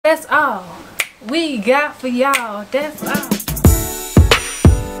That's all we got for y'all. That's all.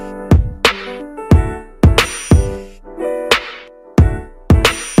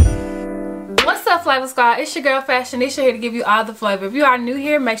 What's up, FlavaSquad? It's your girl Fashionisha here to give you all the flavor. If you are new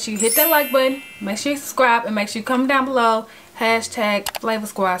here, make sure you hit that like button, make sure you subscribe, and make sure you comment down below hashtag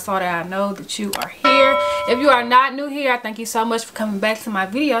FlavaSquad so that I know that you are here. If you are not new here, I thank you so much for coming back to my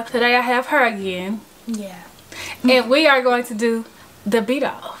video. Today I have her again. Yeah. And we are going to do the beat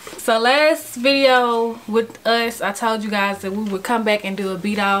off. So last video with us, I told you guys that we would come back and do a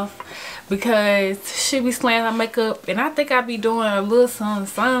beat off because she be slaying her makeup and I think I be doing a little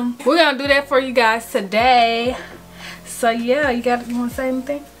something. We're gonna do that for you guys today. So yeah, you want to say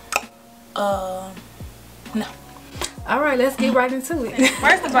anything? No. Alright, let's get right into it.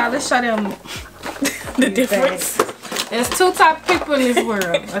 First of all, let's show them the difference. There's two type of people in this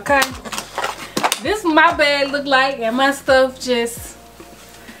world, okay? This is my bag look like, and my stuff just,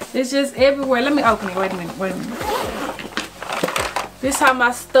 it's just everywhere. Let me open it. Wait a minute. This is how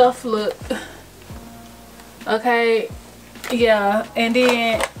my stuff look. Okay, yeah, and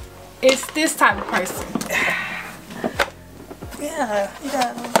then it's this type of person. Yeah.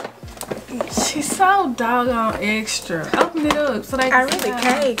 She's so doggone extra. Open it up so they can I really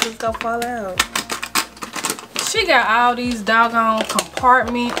can't, cause it's gonna fall out. She got all these doggone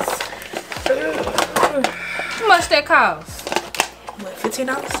compartments. How much that cost? What, $15?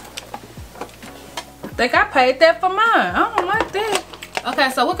 I think I paid that for mine. I don't like that. Okay,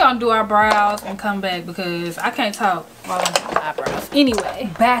 so we're gonna do our brows and come back because I can't talk while I'm doing eyebrows. Anyway,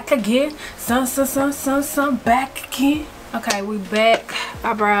 back again. Back again. Okay, we back.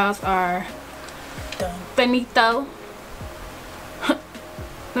 Our brows are done. Finito.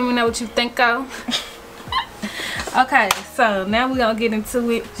 Let me know what you think of. Okay, so now we're gonna get into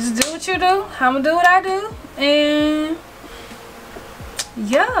it. Just do what you do. I'm gonna do what I do. And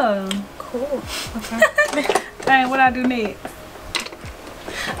yeah. Cool. Okay. Dang, what I do next?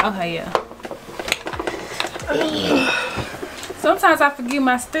 Okay, yeah. Sometimes I forget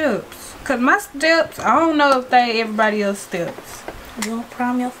my steps. Cause my steps, I don't know if they everybody else's steps. You wanna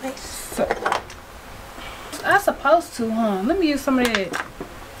prime your face? So, I supposed to, huh? Let me use some of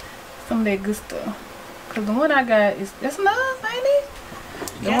that good stuff. Cause the one I got is, that's enough, ain't it?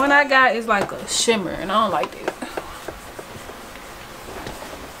 The one I got is like a shimmer, and I don't like that.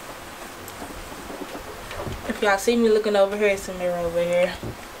 If y'all see me looking over here, it's a mirror over here.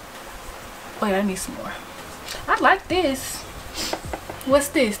 Wait, I need some more. I like this. What's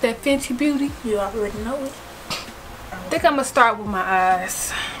this? That Fenty Beauty? You already know it. I think I'm gonna start with my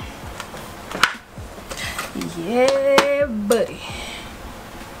eyes. Yeah, buddy.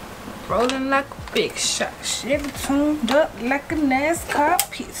 Rolling like a big shot. Chevy tuned up like a NASCAR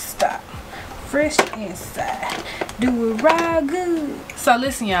pit stop. Fresh inside. Do it right good. So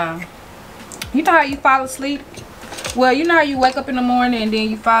listen, y'all. You know how you fall asleep? Well, you know how you wake up in the morning and then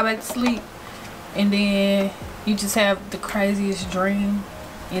you fall back to sleep? And then you just have the craziest dream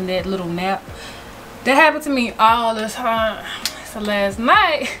in that little nap. That happened to me all the time. So last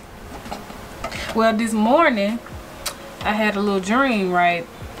night, well, this morning, I had a little dream, right?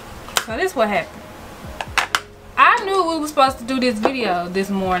 So this is what happened. I knew we were supposed to do this video this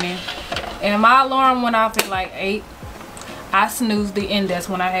morning, and my alarm went off at like 8. I snoozed it, and that's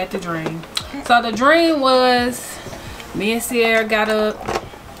when I had the dream. So the dream was me and Sierra got up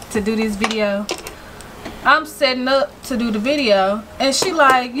to do this video. I'm setting up to do the video, and she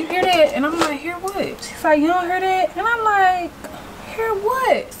like, you hear that? And I'm like, hear what? She's like, you don't hear that? And I'm like, hear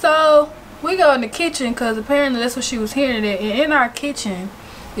what? So we go in the kitchen because apparently that's what she was hearing. That, and in our kitchen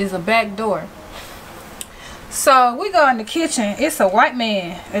is a back door. So we go in the kitchen. It's a white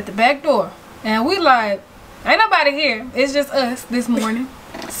man at the back door, and we like, ain't nobody here. It's just us this morning.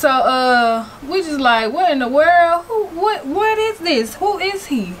 So we just like, what in the world? What is this? Who is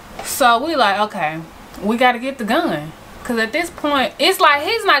he? So we like, okay, we gotta get the gun. Cause at this point, it's like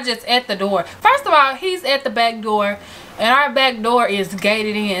he's not just at the door. First of all, he's at the back door, and our back door is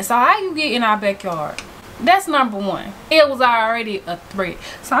gated in. So how you get in our backyard? That's number one. It was already a threat.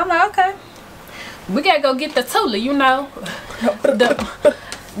 So I'm like, okay, we gotta go get the Tula, you know,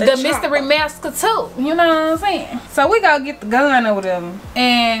 the mystery masker too, you know what I'm saying? So we gotta get the gun or whatever.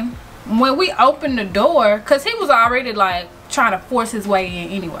 And when we opened the door, cause he was already like trying to force his way in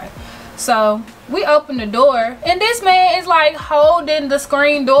anyway. So we opened the door, and this man is like holding the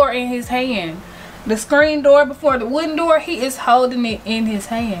screen door in his hand. The screen door before the wooden door, he is holding it in his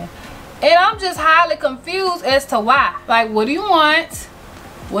hand. And I'm just highly confused as to why. Like, what do you want?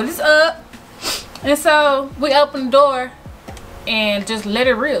 What is up? And so we opened the door and just let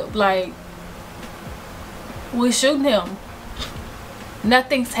it rip. Like, we shooting him.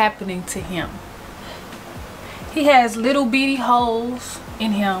 nothing's happening to him. He has little bitty holes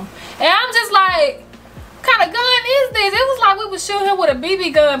in him. And I'm just like, what kind of gun is this? It was like we was shooting him with a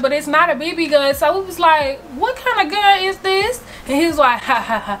BB gun, but it's not a BB gun. So we was like, what kind of gun is this? And he was like, ha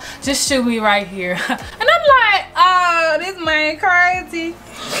ha ha, just shoot me right here. And I'm like, oh, this man crazy.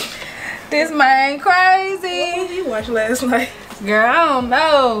 This man crazy. What did you watch last night? Girl, I don't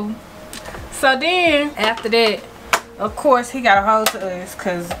know. So then, after that, of course, he got a hold to us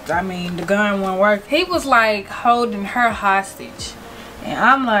because, I mean, the gun won't work. He was like holding her hostage. And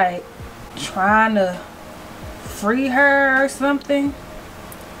I'm like trying to free her or something.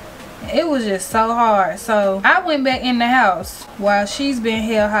 It was just so hard. So I went back in the house while she's been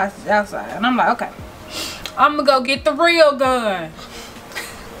held hostage outside. And I'm like, okay, I'm gonna go get the real gun.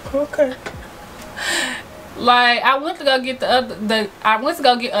 Okay. Like, I went to go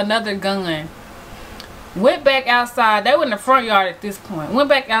get another gun. Went back outside. They were in the front yard at this point. Went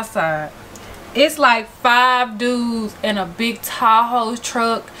back outside. It's like 5 dudes in a big Tahoe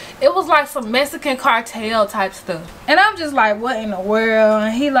truck. It was like some Mexican cartel type stuff. And I'm just like, what in the world?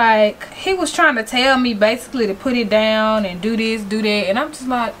 And he was trying to tell me basically to put it down and do this, do that. And I'm just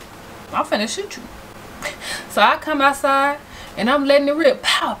like, I'm finna shoot you. So I come outside and I'm letting it rip.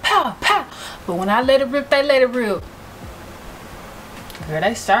 Pow, pow, pow. But when I let it rip, they let it rip. Girl,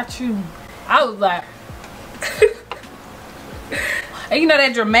 they shot you. I was like... And you know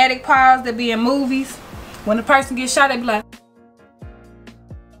that dramatic pause that be in movies? When the person gets shot, they be like...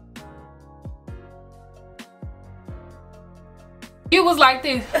 You was like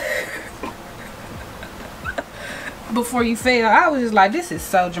this. Before you fell. I was just like, this is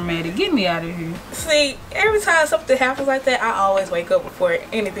so dramatic. Get me out of here. See, every time something happens like that, I always wake up before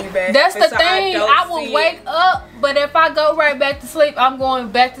anything bad. That's the thing. I will wake up, but if I go right back to sleep, I'm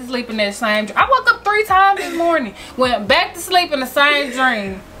going back to sleep in that same dream. I woke up 3 times this morning. Went back to sleep in the same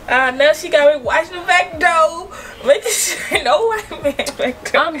dream. Now she got me watching the back door, making sure no white man back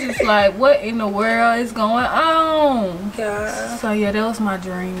door. I'm just like, what in the world is going on? Yeah. So yeah, that was my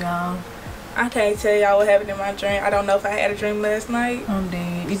dream, y'all. I can't tell y'all what happened in my dream. I don't know if I had a dream last night. I'm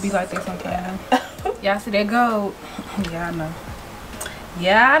dead. It be like that sometimes. Y'all see that gold? Yeah, I know.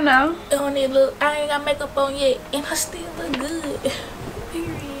 Yeah, I know. On it, look, I ain't got makeup on yet, and I still look good.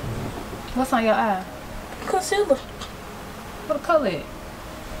 Period. What's on your eye? Concealer. What color it?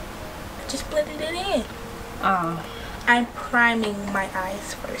 Just blended it in. Oh. I'm priming my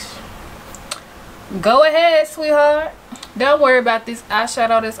eyes first. Go ahead, sweetheart. Don't worry about this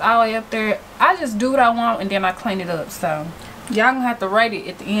eyeshadow that's all the way up there. I just do what I want and then I clean it up. So y'all gonna have to rate it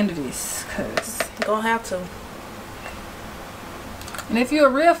at the end of this, cause gonna have to. And if you're a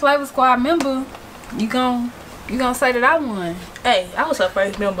real FlavaSquad member, you gonna say that I won. Hey, I was her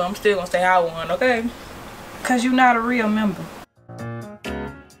first member. I'm still gonna say I won, okay? Cause you're not a real member.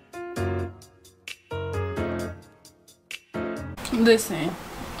 Listen.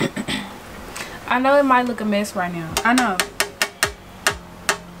 I know it might look a mess right now. I know.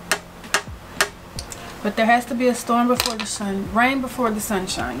 But there has to be a storm before the sun, rain before the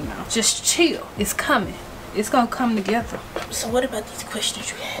sunshine, you know. Just chill. It's coming. It's gonna come together. So what about these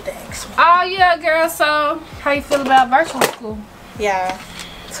questions you had to ask me? Oh yeah, girl. So how you feel about virtual school? Yeah.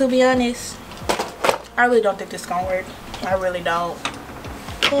 To be honest, I really don't think this is gonna work. I really don't.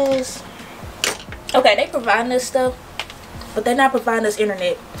 Cause okay, they providing us stuff, but they're not providing us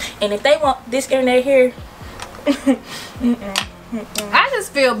internet. And if they want this internet here, I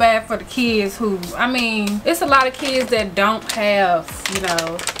just feel bad for the kids who, I mean, it's a lot of kids that don't have, you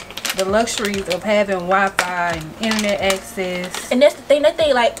know, the luxuries of having Wi-Fi and internet access. And that's the thing, they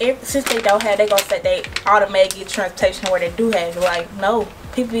think like since they don't have, they gonna say they automatically get transportation where they do have it. Like, no,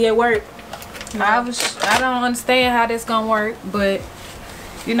 people be at work. No. I don't understand how this gonna work, but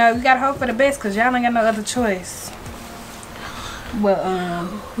you know, we gotta hope for the best because y'all ain't got no other choice.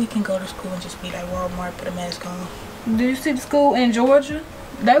 Well, we can go to school and just be like Walmart, put a mask on. Do you see the school in Georgia?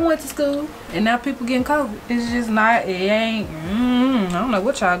 They went to school and now people getting COVID. It's just not, it ain't, I don't know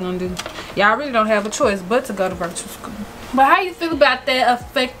what y'all gonna do. Y'all really don't have a choice but to go to virtual school. But how you feel about that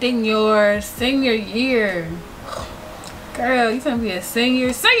affecting your senior year? Girl, you finna be a senior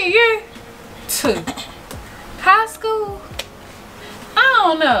year? 2. High school? I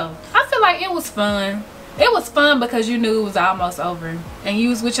don't know. I feel like it was fun. It was fun because you knew it was almost over. And you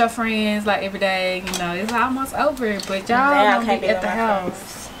was with your friends like every day, you know, it's almost over. But y'all don't be at the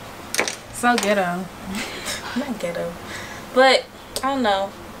house. So ghetto. Not ghetto. But I don't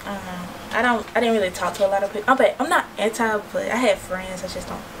know. I didn't really talk to a lot of people. I'm not anti, but I have friends. I just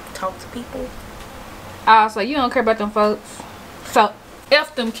don't talk to people. Oh, so you don't care about them folks. So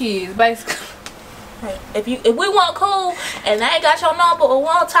F them kids, basically. Hey, if we want cool and I ain't got your number or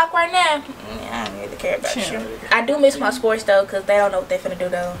want to talk right now, I don't really care about you. I do miss my sports though, because they don't know what they finna do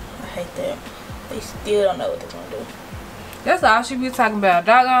though. I hate that. They still don't know what they're gonna do. That's all she be talking about.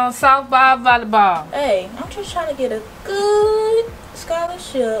 Doggone softball, volleyball. Hey, I'm just trying to get a good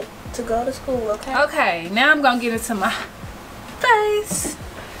scholarship to go to school, okay? Okay, now I'm gonna get into my face.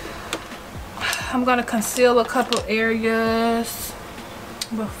 I'm gonna conceal a couple areas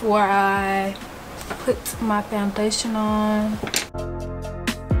before I put my foundation on.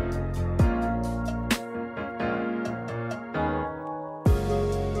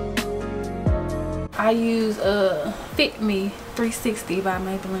 I use Fit Me 360 by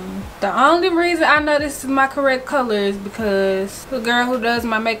Maybelline. The only reason I know this is my correct color is because the girl who does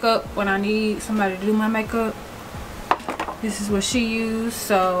my makeup, when I need somebody to do my makeup, this is what she used.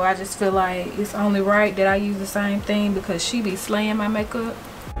 So I just feel like it's only right that I use the same thing because she be slaying my makeup.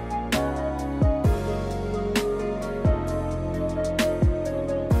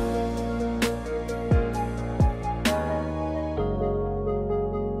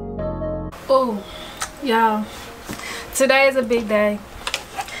 Oh, y'all, today is a big day.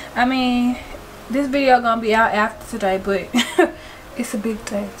 I mean, this video gonna be out after today, but it's a big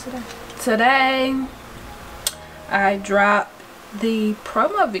day today. Today I dropped the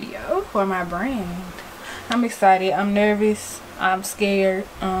promo video for my brand. I'm excited, I'm nervous, I'm scared,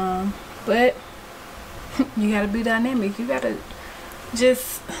 but you gotta be dynamic. You gotta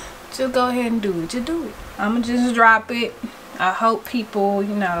just go ahead and do it. Just do it. I'ma just drop it. I hope people,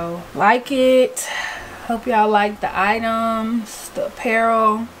 you know, like it. Hope y'all like the items, the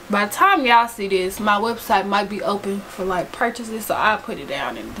apparel. By the time y'all see this, my website might be open for like purchases, so I'll put it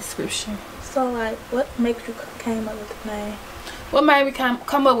down in the description. So like, what makes you came up with the name? What made me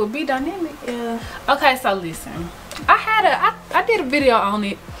come up with Be Dynamic? Yeah. Okay, so listen, I did a video on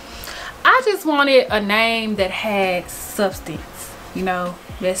it. I just wanted a name that had substance, you know,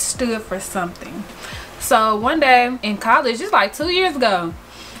 that stood for something. So one day in college, just like 2 years ago,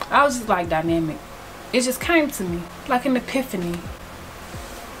 I was just like, dynamic. It just came to me like an epiphany.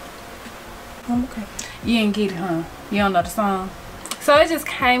 Okay. You didn't get it, huh? You don't know the song? So it just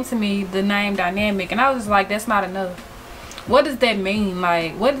came to me, the name dynamic, and I was just like, that's not enough. What does that mean?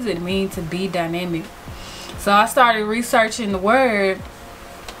 Like, what does it mean to be dynamic? So I started researching the word.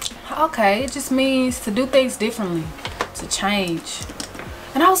 Okay, it just means to do things differently, to change.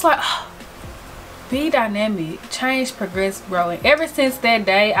 And I was like, oh, be dynamic, change, progress, grow. And ever since that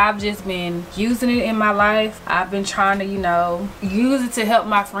day, I've just been using it in my life. I've been trying to, you know, use it to help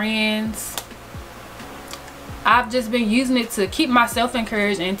my friends. I've just been using it to keep myself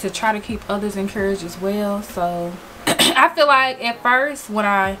encouraged and to try to keep others encouraged as well. So I feel like at first when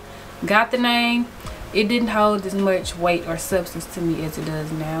I got the name, it didn't hold as much weight or substance to me as it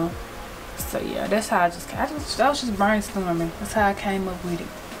does now. So yeah, that's how I was just brainstorming. That's how I came up with it.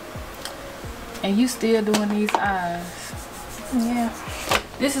 And you still doing these eyes. Yeah.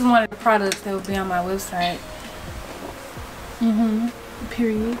 This is one of the products that will be on my website.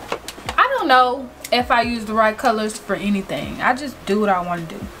 Period. I don't know if I use the right colors for anything. I just do what I want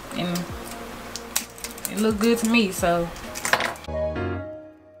to do. And it look good to me, so.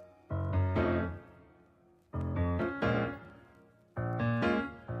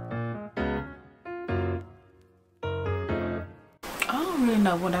 I don't really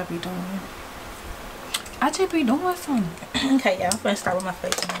know what I be doing. I just be doing something. Okay, yeah, I'm gonna start with my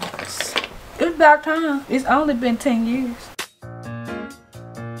face now. It's about time. It's only been 10 years.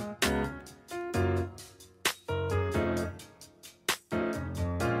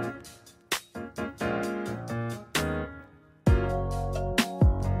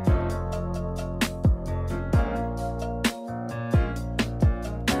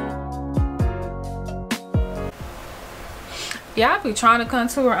 Y'all be trying to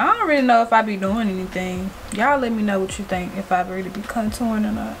contour. I don't really know if I be doing anything. Y'all let me know what you think, if I really be contouring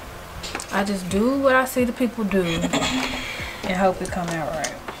or not. I just do what I see the people do and hope it come out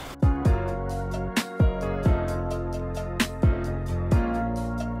right.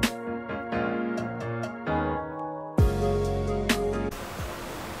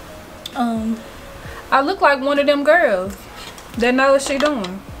 I look like one of them girls that know what she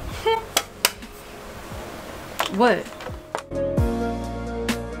doing. What?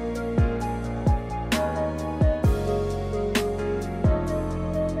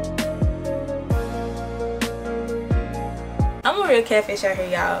 I'm a real catfish out here,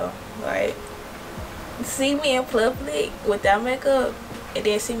 y'all. Like, see me in public without makeup and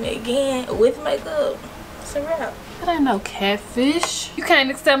then see me again with makeup. It's a wrap. That ain't no catfish. You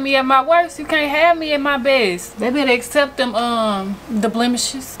can't accept me at my worst. You can't have me at my best. They better accept them the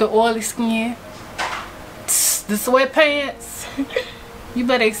blemishes, the oily skin. the sweatpants. You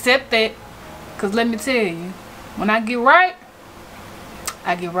better accept that. Cause let me tell you, when I get right,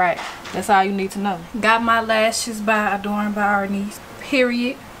 I get right. That's all you need to know. Got my lashes by Adorn by Arnice.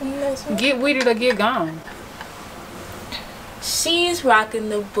 Period. Get with it or get gone. She's rocking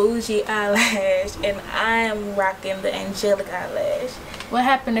the bougie eyelash and I am rocking the angelic eyelash. What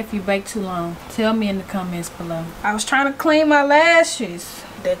happened if you bake too long? Tell me in the comments below. I was trying to clean my lashes.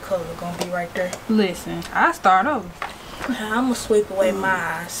 That color gonna be right there. Listen, I start over. I'm gonna sweep away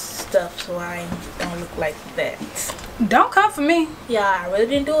my stuff so I don't look like that. Don't come for me. Yeah, I really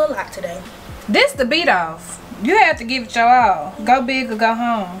didn't do a lot today. This the beat off. You have to give it your all. Go big or go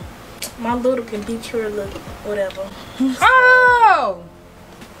home. My little can beat your little, whatever. Oh!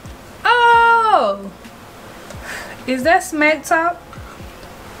 Oh! Is that smack talk?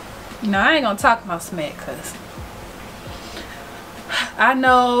 No, I ain't gonna talk about smack because I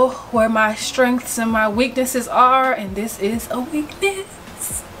know where my strengths and my weaknesses are, and this is a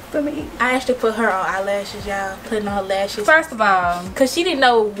weakness for me. I actually put her on eyelashes, y'all. Putting on her lashes. First of all, because she didn't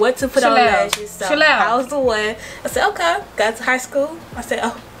know what to put on lashes. So I was the one. I said, okay. Got to high school. I said,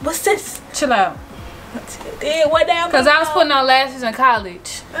 oh, what's this? Chill out. Then what down? Because I was putting on lashes in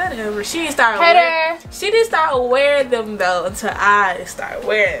college. Whatever. She didn't start wearing them though until I started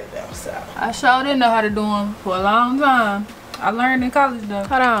wearing them. So I sure didn't know how to do them for a long time. I learned in college though.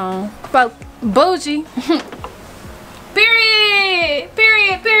 Hold on. Fuck bougie. Period.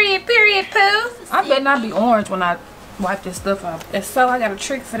 Period. Period. Period. Pooh. I better not be orange when I wipe this stuff off. And so I got a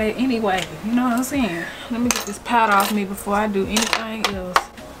trick for that anyway. You know what I'm saying? Let me get this powder off me before I do anything else.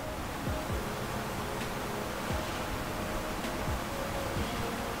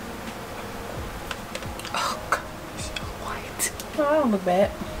 Oh gosh, white. Oh, I don't look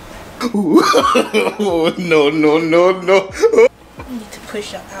bad. No, no, no, no. You need to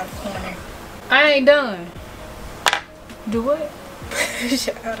push up out of the corner. I ain't done. Do what? Push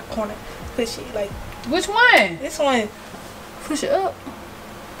it out of the corner. Push it like. Which one? This one. Push it up.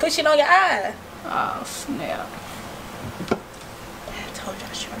 Push it on your eye. Oh snap. I told you I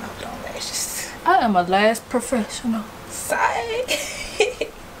was trying to put on lashes. I am a lash professional. Sorry.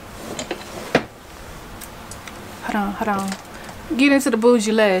 Hold on. Get into the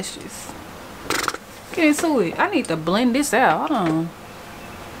bougie lashes. Get into it. I need to blend this out. Hold on.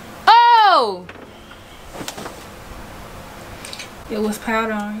 Oh! It was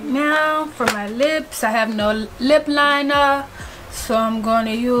powder on. Now for my lips, I have no lip liner, so I'm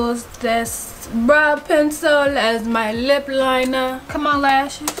gonna use this brow pencil as my lip liner. Come on,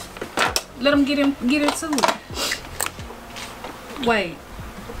 lashes. Let them get into it. Wait.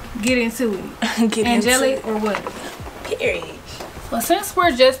 Get into it. Get Angelic into it. or what? Period. Well, since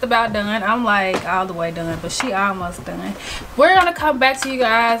we're just about done, I'm like all the way done, but she almost done. We're gonna come back to you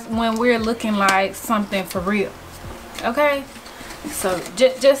guys when we're looking like something for real. Okay? So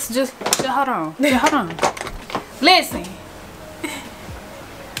just hold on. Just hold on. Listen.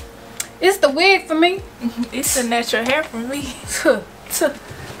 It's the wig for me. It's the natural hair for me.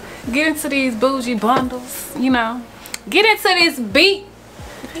 Get into these bougie bundles, you know. Get into this beat.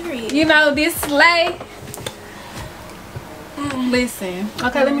 Period. You know, this slay. Listen.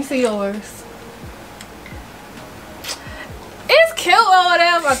 Okay, let me see yours. It's cute or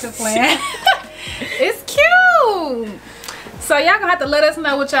whatever. I'm just playing. It's cute. So y'all gonna have to let us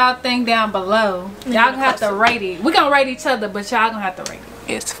know what y'all think down below. Y'all gonna have to rate it. We're gonna rate each other, but y'all gonna have to rate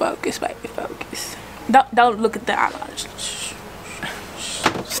it. It's focus, baby, focus. Don't look at the eyelashes.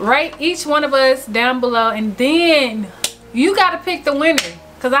 Rate each one of us down below, and then you gotta pick the winner.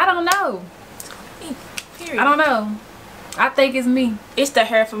 Cause I don't know. Period. I don't know. I think it's me. It's the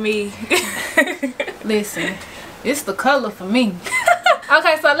hair for me. Listen, it's the color for me.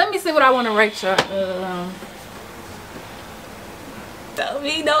 Okay, so let me see what I want to rate y'all. Don't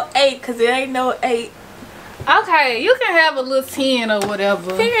be no 8, cause it ain't no 8. Okay, you can have a little 10 or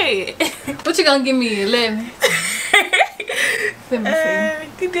whatever. Period. What you gonna give me? 11. Let me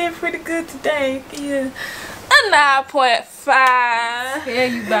see. You did pretty good today. Yeah. A 9.5. Yeah,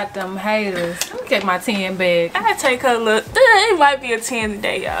 you got them haters. Let me get my 10 back. I take her look. It might be a 10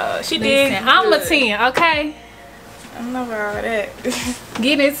 today, y'all. She did. I'm good. a 10, okay? I don't know about all that.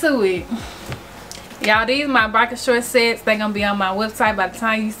 Get into it. Y'all, these my bracket short sets. They're gonna be on my website by the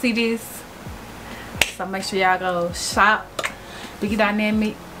time you see this. So make sure y'all go shop. Biggie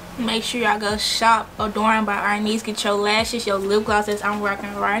Dynamic. Make sure y'all go shop Adorn by Arnice. Get your lashes, your lip glosses. I'm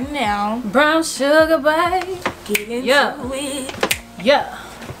rocking right now. Brown sugar, babe. Get into it. Yeah.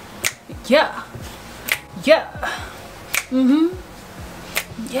 Yeah. Yeah.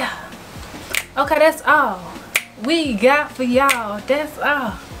 Yeah. Okay, that's all we got for y'all. That's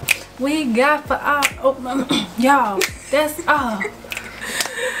all. we got for all. Oh, y'all, that's all.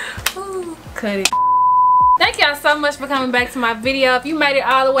 Ooh, cut it. Thank y'all so much for coming back to my video. If you made it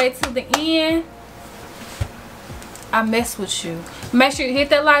all the way to the end, I mess with you. Make sure you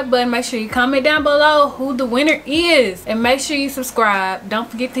hit that like button. Make sure you comment down below who the winner is. And make sure you subscribe. Don't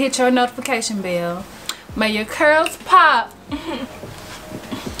forget to hit your notification bell. May your curls pop.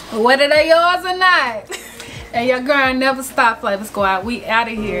 Whether they yours or not. And your girl never stop, FlavaSquad. We out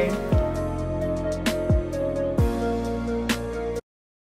of here.